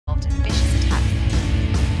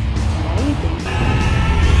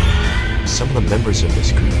of the members of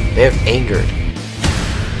this group. They have angered.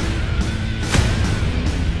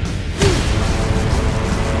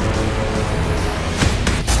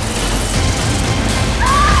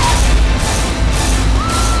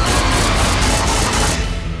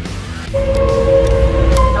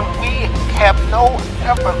 And we have no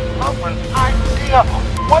ever-loving idea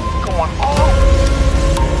what's going on.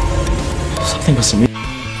 Something must have.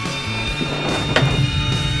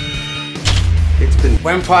 It's been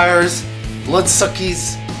vampires,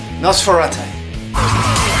 bloodsuckies, Nosferatu.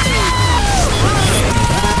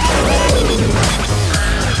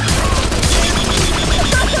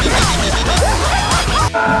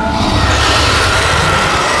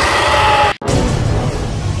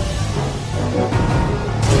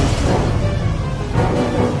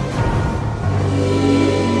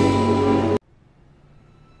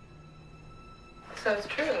 So it's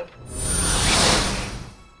true.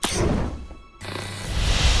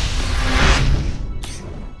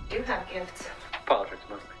 You have gifts. Politics,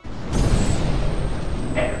 mostly.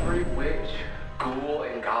 Every witch, ghoul,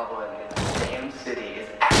 and goblin in the damn city is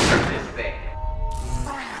after this thing.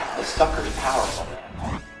 The Stalker's powerful,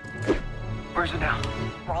 man. Where's it now?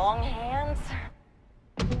 Wrong hands.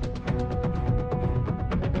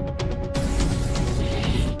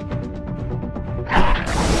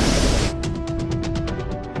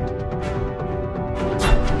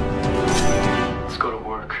 Let's go to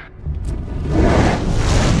work.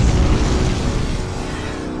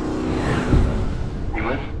 You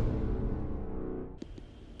in?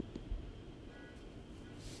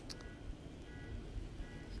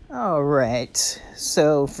 All right,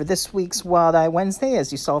 so for this week's Wild Eye Wednesday,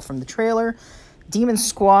 as you saw from the trailer, Demon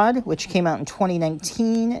Squad, which came out in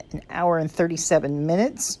 2019, an hour and 37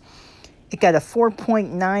 minutes. It got a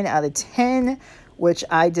 4.9 out of 10, which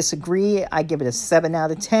I disagree. I give it a 7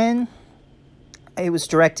 out of 10. It was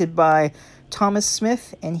directed by Thomas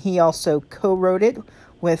Smith, and he also co-wrote it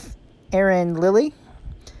with Aaron Lilly.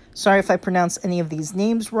 Sorry if I pronounce any of these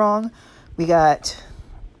names wrong. We got,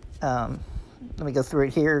 let me go through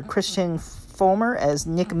it here. Christian Fulmer as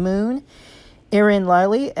Nick Moon. Erin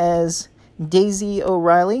Liley as Daisy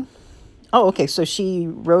O'Reilly. Oh, okay, so she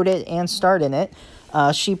wrote it and starred in it.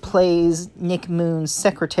 She plays Nick Moon's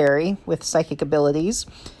secretary with psychic abilities.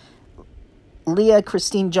 Leah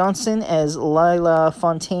Christine Johnson as Lila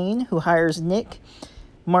Fontaine, who hires Nick.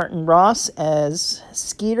 Martin Ross as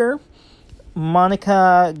Skeeter.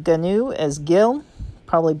 Monica Ganu as Gil.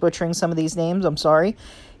 Probably butchering some of these names, I'm sorry.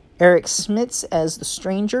 Eric Smits as the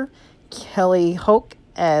Stranger. Kelly Hoke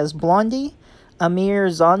as Blondie. Amir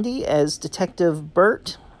Zondi as Detective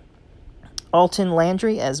Burt. Alton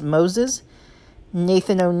Landry as Moses.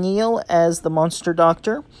 Nathan O'Neill as the Monster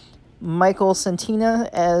Doctor. Michael Santina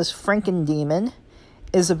as Frankendemon.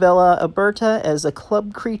 Isabella Aberta as a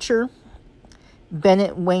Club Creature.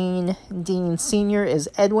 Bennett Wayne Dean Sr. as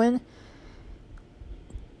Edwin.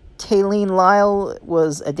 Taylene Lyle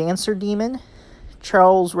was a Dancer Demon.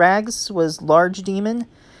 Charles Rags was Large Demon.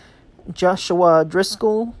 Joshua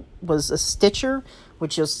Driscoll was a Stitcher,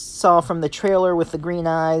 which you saw from the trailer with the green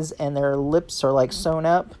eyes and their lips are like sewn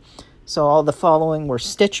up. So all the following were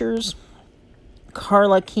Stitchers.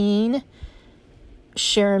 Carla Keene,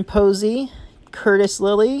 Sharon Posey, Curtis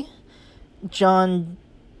Lilly, John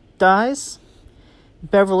Dies,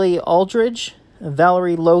 Beverly Aldridge,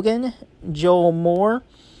 Valerie Logan, Joel Moore,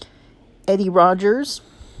 Eddie Rogers.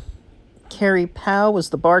 Carrie Powell was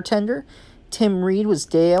the bartender. Tim Reed was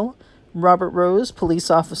Dale. Robert Rose,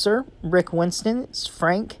 police officer. Rick Winston is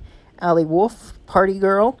Frank. Allie Wolf, party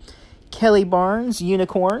girl. Kelly Barnes,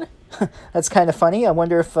 unicorn. That's kind of funny. I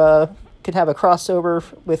wonder if could have a crossover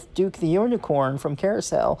with Duke the Unicorn from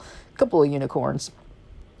Carousel. A couple of unicorns.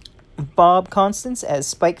 Bob Constance as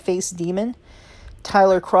Spike-Face Demon.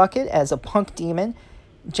 Tyler Crockett as a punk demon.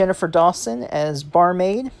 Jennifer Dawson as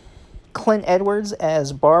barmaid. Clint Edwards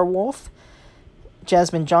as bar wolf.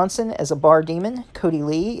 Jasmine Johnson as a bar demon. Cody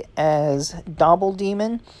Lee as Dobble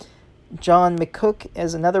Demon. John McCook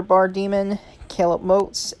as another bar demon. Caleb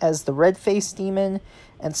Motes as the Red-Face Demon.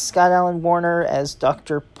 And Scott Allen Warner as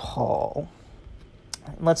Dr. Paul.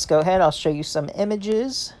 Let's go ahead. I'll show you some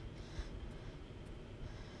images.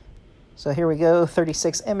 So here we go.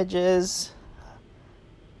 36 images.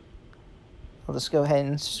 I'll just go ahead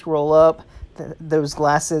and scroll up. Those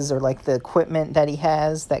glasses are like the equipment that he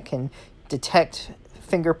has that can detect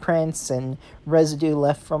fingerprints and residue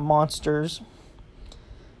left from monsters.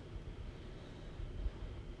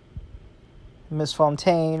 Miss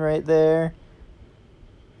Fontaine right there.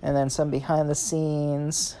 And then some behind the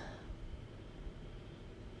scenes.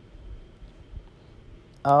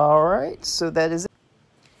 Alright, so that is it.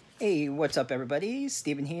 Hey, what's up everybody?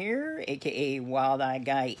 Steven here, aka Wild Eye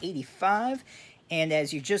Guy 85, and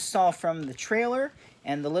as you just saw from the trailer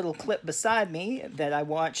and the little clip beside me that I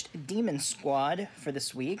watched Demon Squad for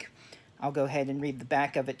this week, I'll go ahead and read the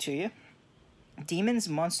back of it to you. Demons,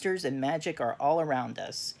 monsters, and magic are all around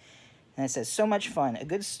us. And it says, so much fun, a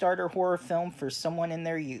good starter horror film for someone in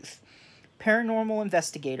their youth. Paranormal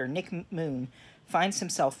investigator Nick Moon finds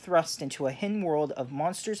himself thrust into a hidden world of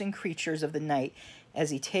monsters and creatures of the night as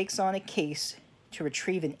he takes on a case to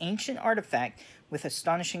retrieve an ancient artifact with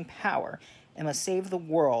astonishing power and must save the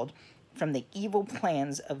world from the evil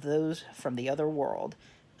plans of those from the other world.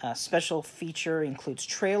 A special feature includes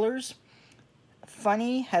trailers,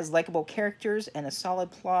 funny, has likable characters, and a solid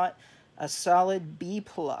plot, a solid B+.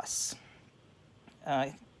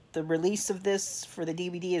 The release of this for the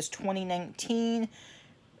DVD is 2019,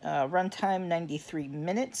 runtime 93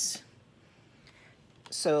 minutes.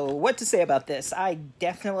 So what to say about this? I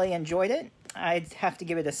definitely enjoyed it. I'd have to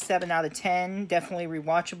give it a 7 out of 10. Definitely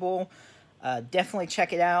rewatchable. Definitely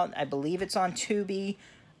check it out. I believe it's on Tubi.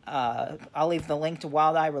 I'll leave the link to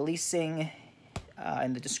Wild Eye releasing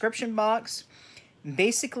in the description box.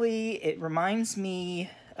 Basically, it reminds me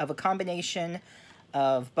of a combination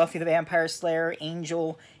of Buffy the Vampire Slayer,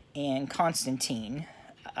 Angel, and Constantine.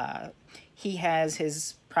 He has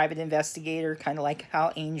his private investigator, kind of like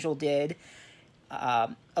how Angel did.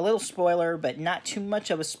 A little spoiler, but not too much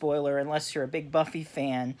of a spoiler unless you're a big Buffy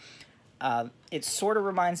fan. It sort of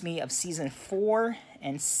reminds me of season 4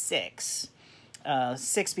 and 6.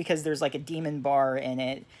 6 because there's like a demon bar in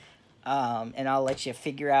it. And I'll let you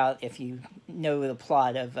figure out if you know the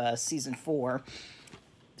plot of season 4.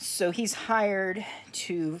 So he's hired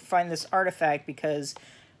to find this artifact because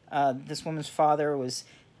this woman's father was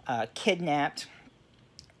kidnapped.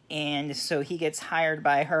 And so he gets hired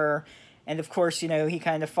by her. And of course, you know, he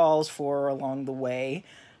kind of falls for her along the way.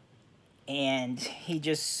 And he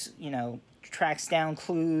just, you know, tracks down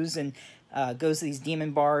clues and goes to these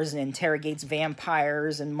demon bars and interrogates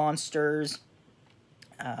vampires and monsters.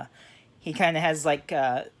 He kind of has, like,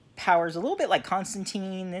 powers a little bit like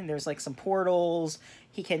Constantine. And there's, like, some portals.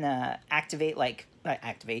 He can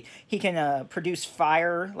he can produce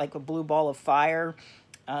fire, like a blue ball of fire.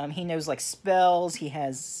 He knows, like, spells. He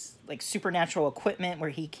has like supernatural equipment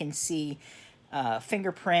where he can see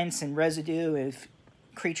fingerprints and residue of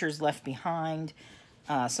creatures left behind.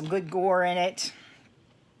 Some good gore in it.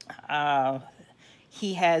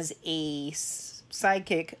 He has a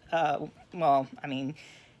sidekick. Well, I mean,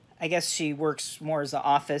 I guess she works more as an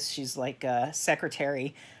office. She's like a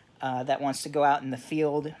secretary that wants to go out in the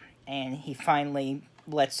field, and he finally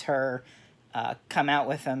lets her come out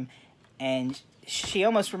with him. And she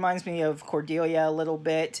almost reminds me of Cordelia a little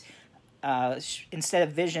bit. Instead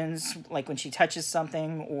of visions, like when she touches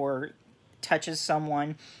something or touches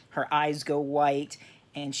someone, her eyes go white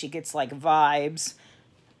and she gets like vibes.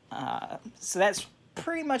 So that's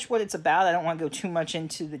pretty much what it's about. I don't want to go too much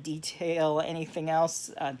into the detail, anything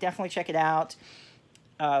else. Definitely check it out.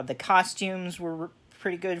 The costumes were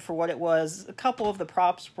pretty good for what it was. A couple of the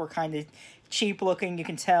props were kind of cheap looking, you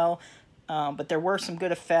can tell, but there were some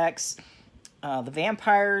good effects. The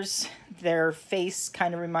vampires, their face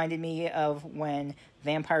kind of reminded me of when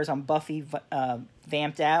vampires on Buffy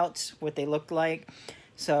vamped out, what they looked like.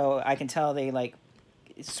 So I can tell they like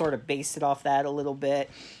sort of based it off that a little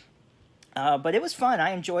bit. But it was fun.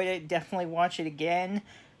 I enjoyed it. Definitely watch it again.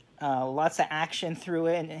 Lots of action through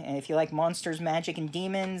it. And if you like monsters, magic, and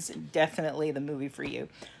demons, definitely the movie for you.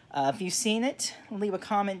 If you've seen it, leave a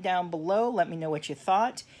comment down below. Let me know what you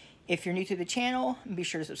thought. If you're new to the channel, be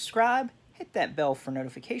sure to subscribe. Hit that bell for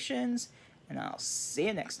notifications, and I'll see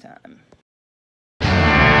you next time.